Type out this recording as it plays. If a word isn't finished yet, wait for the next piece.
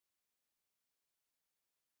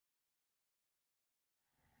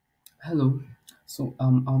Hello.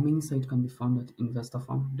 Our main site can be found at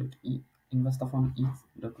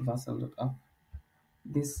investorfarm.vassal.app.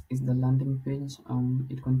 This is the landing page.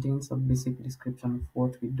 It contains a basic description of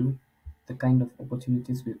what we do, the kind of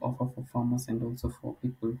opportunities we offer for farmers and also for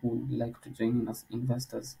people who would like to join in as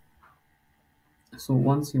investors. So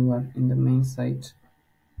once you are in the main site,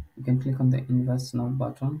 you can click on the Invest Now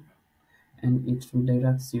button and it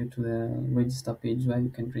redirects you to the register page where you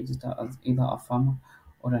can register as either a farmer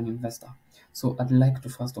or an investor. So I'd like to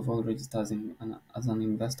first of all register as an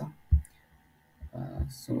investor.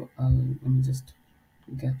 Let me just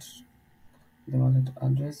get the wallet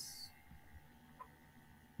address.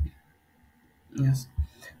 Yes.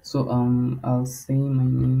 I'll say my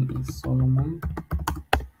name is Solomon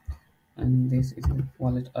and this is the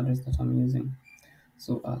wallet address that I'm using.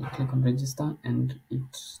 So I'll click on register and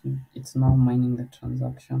it's now mining the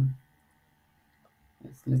transaction.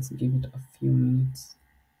 Yes, let's give it a few minutes.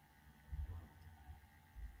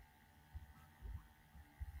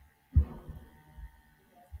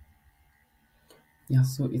 Yeah,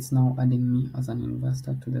 so it's now adding me as an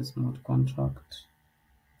investor to the smart contract.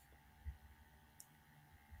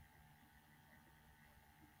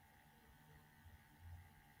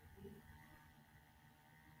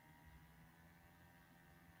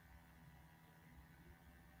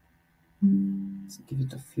 Let's give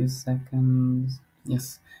it a few seconds.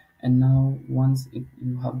 Yes, and now once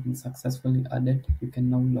you have been successfully added, you can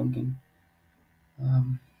now log in.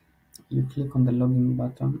 You click on the login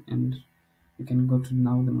button and you can go to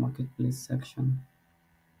now the marketplace section.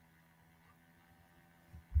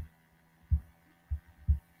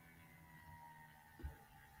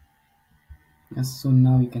 Yes, so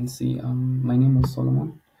now you can see my name is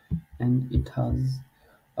Solomon and it has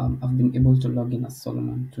I've been able to log in as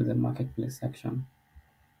Solomon to the marketplace section.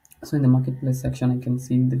 So in the marketplace section, I can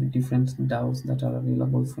see the different DAOs that are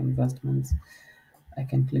available for investments. I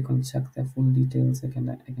can click on check their full details. I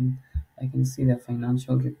can see their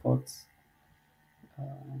financial reports.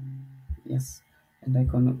 Yes, and I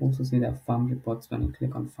can also see their farm reports when I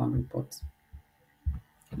click on farm reports.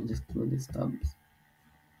 Let me just close these tabs.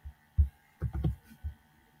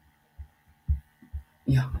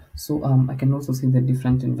 Yeah, so I can also see the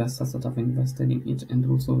different investors that have invested in it and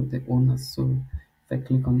also the owners. So if I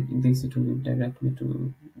click on this, it will direct me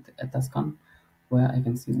to the Etherscan where I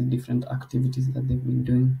can see the different activities that they've been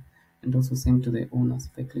doing, and also same to the owners.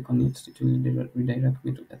 If I click on it, it will redirect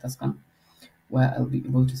me to Etherscan where I'll be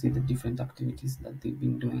able to see the different activities that they've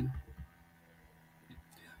been doing.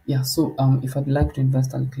 Yeah, so if I'd like to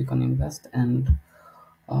invest, I'll click on invest and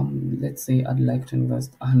let's say I'd like to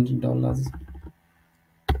invest $100.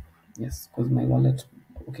 Yes, because my wallet,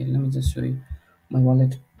 okay, let me just show you. My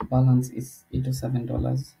wallet balance is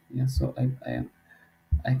 $87. Yeah, so I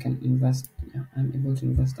can invest. Yeah, I'm able to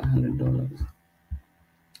invest $100.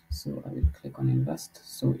 So I will click on invest.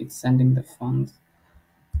 So it's sending the funds.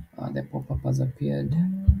 The pop-up has appeared. I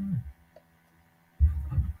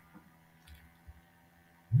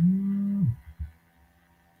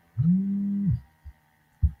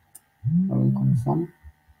will confirm.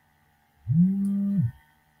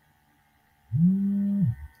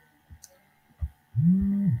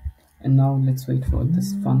 And now let's wait for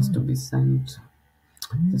this funds to be sent.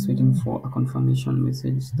 Just waiting for a confirmation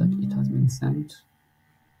message that it has been sent.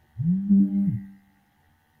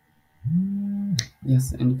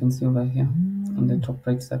 Yes, and you can see over here in the top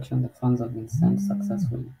right section the funds have been sent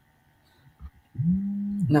successfully.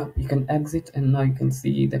 Now you can exit and now you can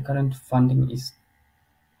see the current funding is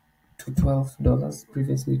to $12.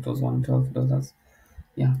 Previously it was $112.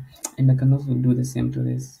 Yeah, and I can also do the same to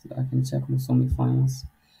this. I can check Musomi Finance.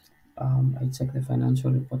 I check the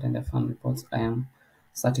financial report and the fund reports. I am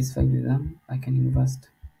satisfied with them. I can invest.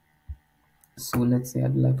 So let's say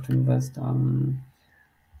I'd like to invest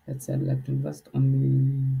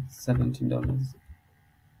only $70.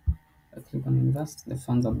 I click on invest, the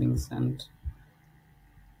funds are being sent.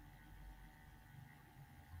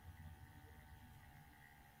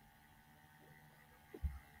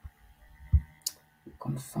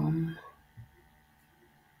 Confirm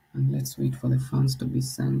and let's wait for the funds to be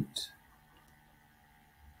sent.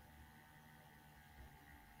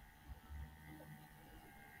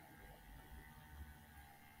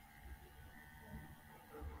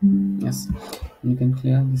 Yes, and you can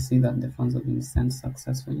clearly see that the funds have been sent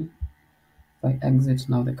successfully. If I exit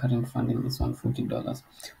now, the current funding is $140.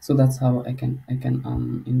 So that's how I can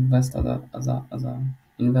invest as a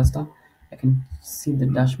investor. I can see the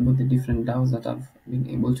dashboard, the different DAOs that I've been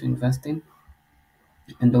able to invest in,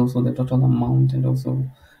 and also the total amount, and also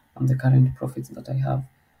the current profits that I have.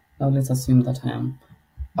 Now let's assume that I am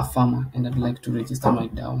a farmer and I'd like to register my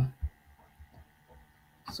DAO.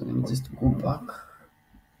 So let me just go back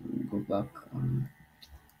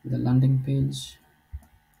the landing page.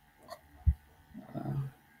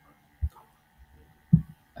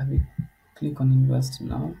 I will click on invest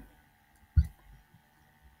now.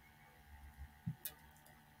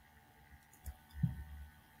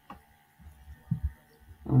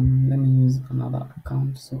 Let me use another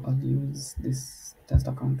account, so I'll use this test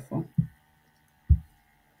account for.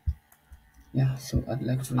 Yeah, so I'd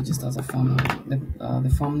like to register as a farmer.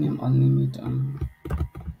 The farm name, I'll name it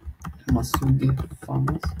Masuge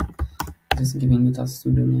Farmers, just giving it a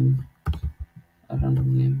pseudonym, a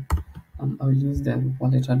random name. I will use the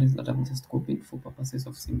wallet address that I've just copied for purposes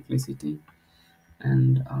of simplicity.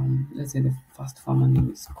 And let's say the first farmer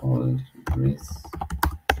name is called Grace,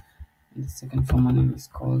 and the second farmer name is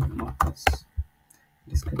called Marcus.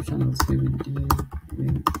 Description will say we deal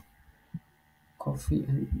with coffee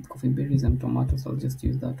berries and tomatoes. I'll just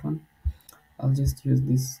use that one. I'll just use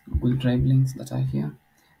these Google Drive links that are here,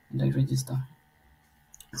 and I register.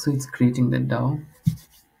 So it's creating the DAO.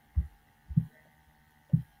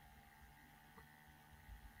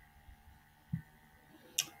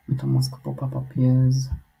 MetaMask pop-up appears.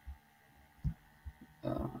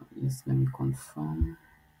 Yes, let me confirm.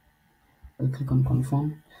 I'll click on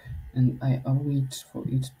confirm, and I await for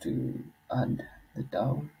it to add the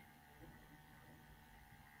DAO.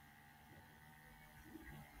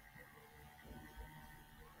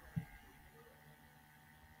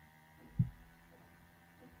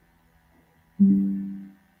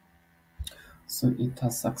 So it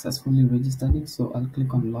has successfully registered it. So I'll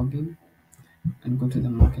click on login and go to the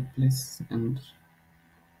marketplace and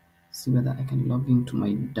see whether I can log into my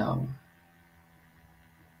DAO.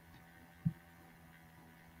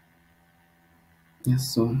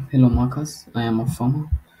 Yes, so hello Marcus, I am a farmer,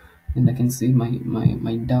 and I can see my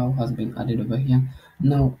DAO has been added over here.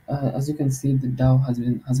 Now, as you can see, the DAO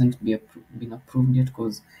hasn't been approved yet,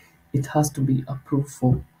 because it has to be approved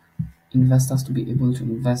for investors to be able to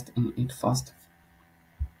invest in it first.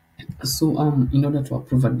 So in order to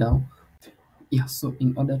approve a DAO, so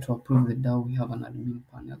in order to approve the DAO, we have an admin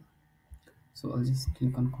panel. So I'll just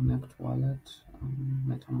click on connect wallet,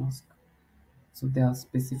 MetaMask. So there are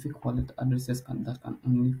specific wallet addresses that can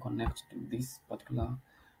only connect to this particular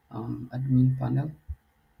admin panel.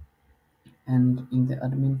 And in the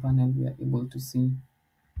admin panel, we are able to see,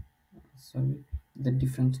 the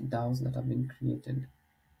different DAOs that have been created.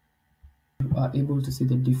 You are able to see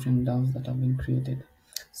the different DAOs that have been created.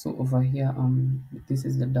 So over here, this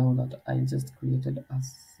is the DAO that I just created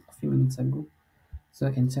as a few minutes ago. So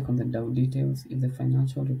I can check on the DAO details. If the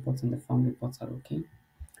financial reports and the farm reports are okay,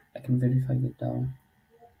 I can verify the DAO.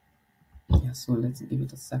 Yeah, so let's give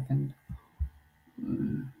it a second.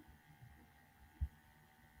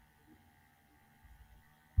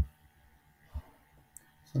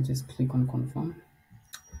 So just click on confirm,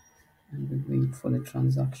 and we wait for the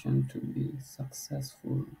transaction to be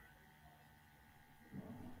successful.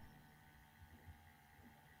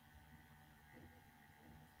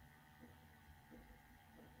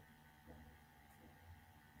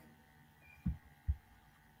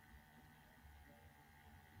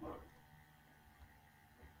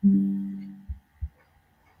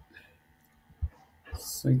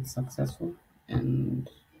 So it's successful, and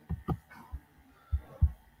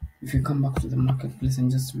if you come back to the marketplace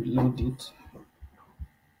and just reload it,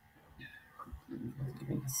 give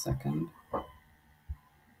it a second.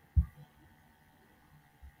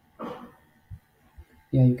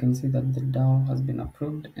 Yeah, you can see that the DAO has been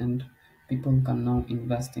approved and people can now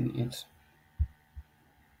invest in it.